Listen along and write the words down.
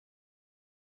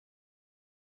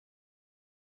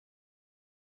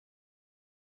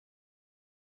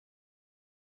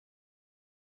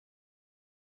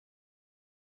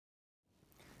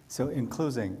So in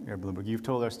closing, Mayor Bloomberg, you've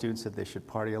told our students that they should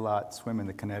party a lot, swim in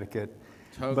the Connecticut.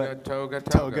 Toga, toga,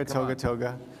 toga.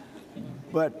 Toga.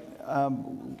 But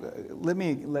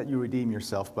let you redeem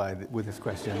yourself with this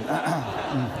question.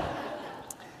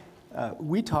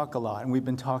 We talk a lot, and we've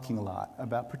been talking a lot,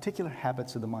 about particular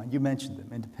habits of the mind. You mentioned them: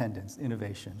 independence,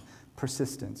 innovation,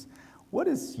 persistence. What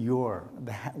is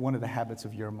one of the habits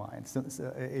of your mind? So,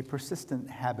 a persistent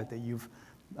habit that you've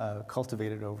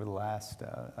cultivated over the last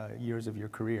years of your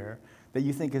career that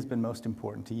you think has been most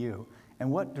important to you? And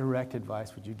what direct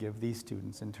advice would you give these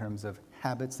students in terms of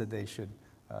habits that they should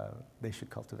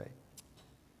cultivate?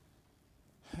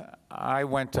 I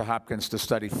went to Hopkins to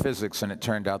study physics, and it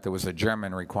turned out there was a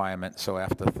German requirement. So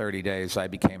after 30 days, I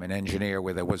became an engineer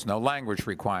where there was no language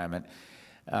requirement.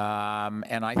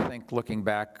 And I think, looking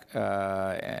back,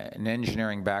 an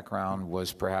engineering background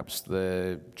was perhaps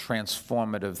the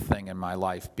transformative thing in my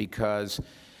life, because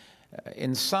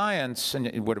in science, and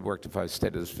it would have worked if I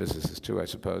stayed as a physicist too, I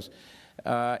suppose,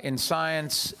 in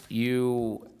science,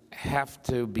 you have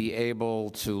to be able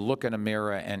to look in a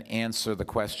mirror and answer the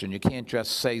question. You can't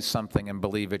just say something and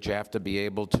believe it. You have to be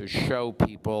able to show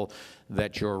people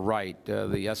that you're right.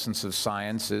 The essence of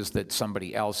science is that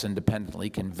somebody else independently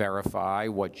can verify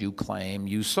what you claim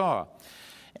you saw.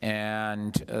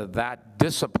 And that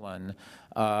discipline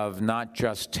of not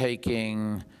just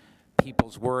taking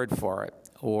people's word for it,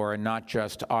 or not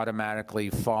just automatically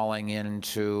falling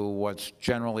into what's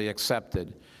generally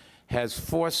accepted, has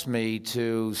forced me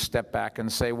to step back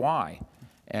and say why,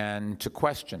 and to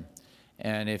question.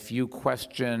 And if you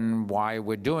question why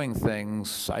we're doing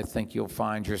things, I think you'll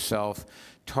find yourself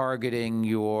targeting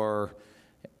your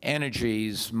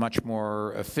energies much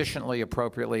more efficiently,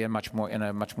 appropriately, and in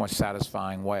a much more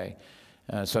satisfying way.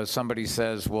 So somebody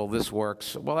says, well, this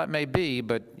works. Well, that may be,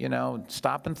 but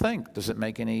stop and think. Does it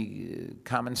make any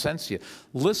common sense to you?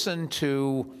 Listen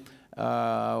to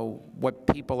what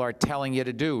people are telling you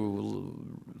to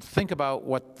do. Think about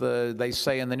what they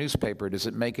say in the newspaper. Does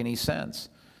it make any sense?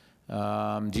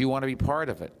 Do you want to be part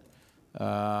of it?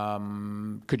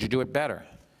 Could you do it better?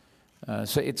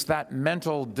 So it's that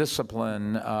mental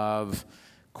discipline of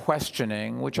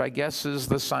questioning, which I guess is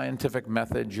the scientific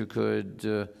method, you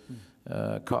could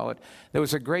call it. There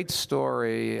was a great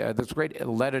story, there's a great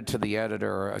letter to the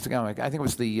editor, I think it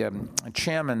was the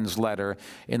chairman's letter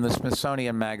in the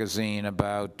Smithsonian magazine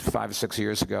about 5 or 6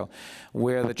 years ago,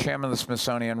 where the chairman of the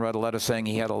Smithsonian wrote a letter saying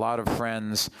he had a lot of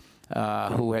friends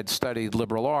who had studied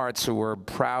liberal arts who were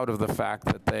proud of the fact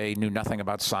that they knew nothing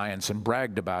about science and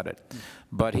bragged about it.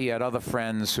 But he had other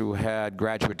friends who had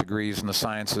graduate degrees in the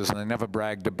sciences, and they never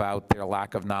bragged about their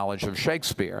lack of knowledge of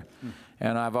Shakespeare.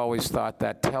 And I've always thought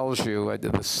that tells you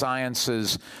the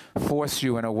sciences force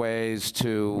you in a ways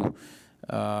to,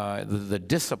 the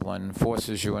discipline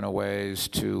forces you in a ways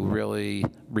to really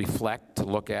reflect, to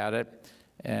look at it,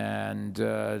 and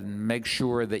make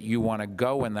sure that you want to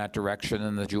go in that direction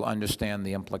and that you understand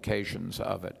the implications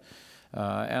of it.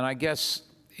 And I guess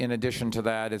in addition to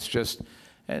that, it's just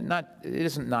it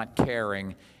isn't not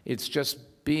caring, it's just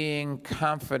being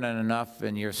confident enough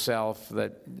in yourself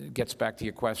that gets back to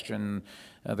your question,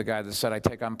 the guy that said, I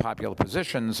take unpopular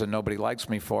positions and nobody likes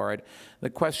me for it. The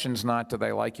question's not, do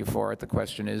they like you for it? The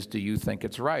question is, do you think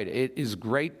it's right? It is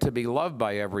great to be loved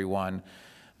by everyone,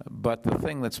 but the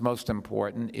thing that's most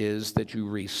important is that you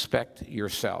respect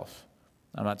yourself.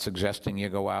 I'm not suggesting you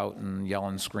go out and yell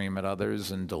and scream at others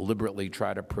and deliberately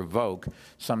try to provoke.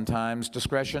 Sometimes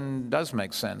discretion does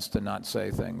make sense to not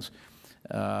say things.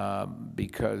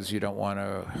 Because you don't want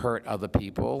to hurt other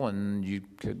people, and you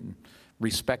could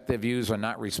respect their views or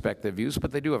not respect their views,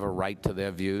 but they do have a right to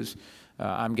their views.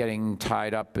 I'm getting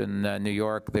tied up in New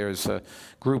York. There's a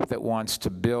group that wants to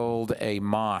build a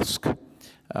mosque,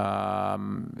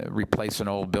 replace an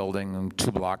old building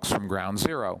 2 blocks from ground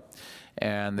zero.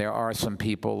 And there are some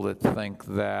people that think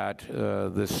that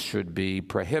this should be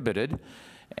prohibited,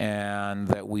 and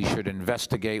that we should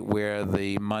investigate where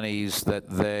the monies that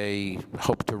they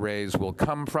hope to raise will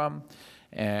come from,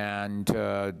 and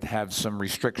have some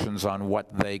restrictions on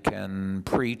what they can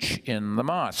preach in the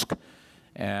mosque.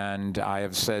 And I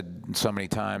have said so many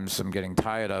times, I'm getting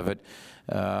tired of it.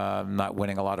 I'm not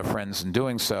winning a lot of friends in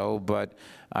doing so, but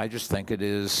I just think it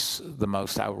is the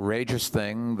most outrageous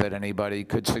thing that anybody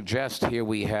could suggest. Here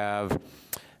we have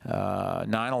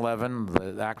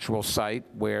 9/11, the actual site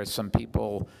where some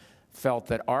people felt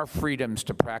that our freedoms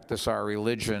to practice our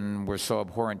religion were so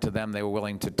abhorrent to them, they were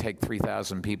willing to take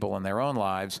 3,000 people in their own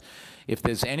lives. If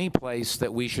there's any place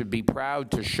that we should be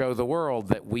proud to show the world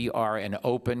that we are an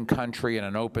open country and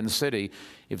an open city,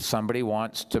 if somebody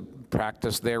wants to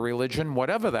practice their religion,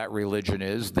 whatever that religion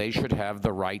is, they should have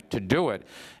the right to do it.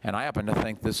 And I happen to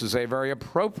think this is a very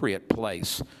appropriate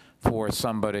place for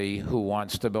somebody who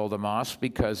wants to build a mosque,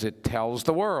 because it tells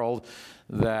the world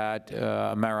that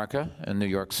America and New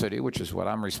York City, which is what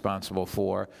I'm responsible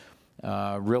for,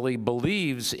 really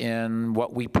believes in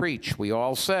what we preach. We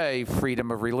all say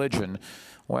freedom of religion.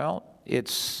 Well,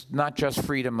 it's not just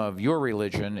freedom of your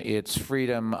religion, it's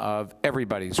freedom of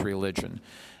everybody's religion.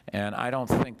 And I don't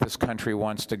think this country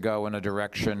wants to go in a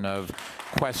direction of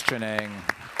questioning.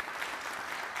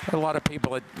 A lot of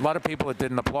people that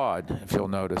didn't applaud, if you'll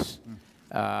notice.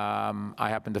 I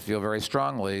happen to feel very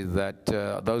strongly that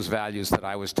those values that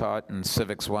I was taught in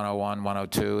Civics 101,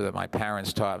 102, that my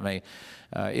parents taught me,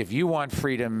 if you want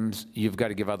freedoms, you've got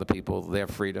to give other people their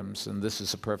freedoms. And this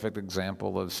is a perfect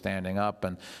example of standing up.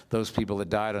 And those people that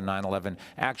died on 9/11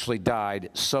 actually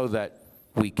died so that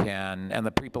we can, and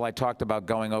the people I talked about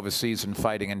going overseas and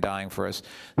fighting and dying for us,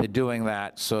 they're doing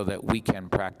that so that we can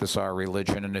practice our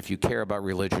religion. And if you care about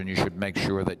religion, you should make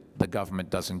sure that the government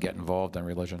doesn't get involved in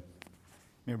religion.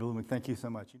 Mayor Bloomberg, thank you so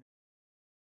much.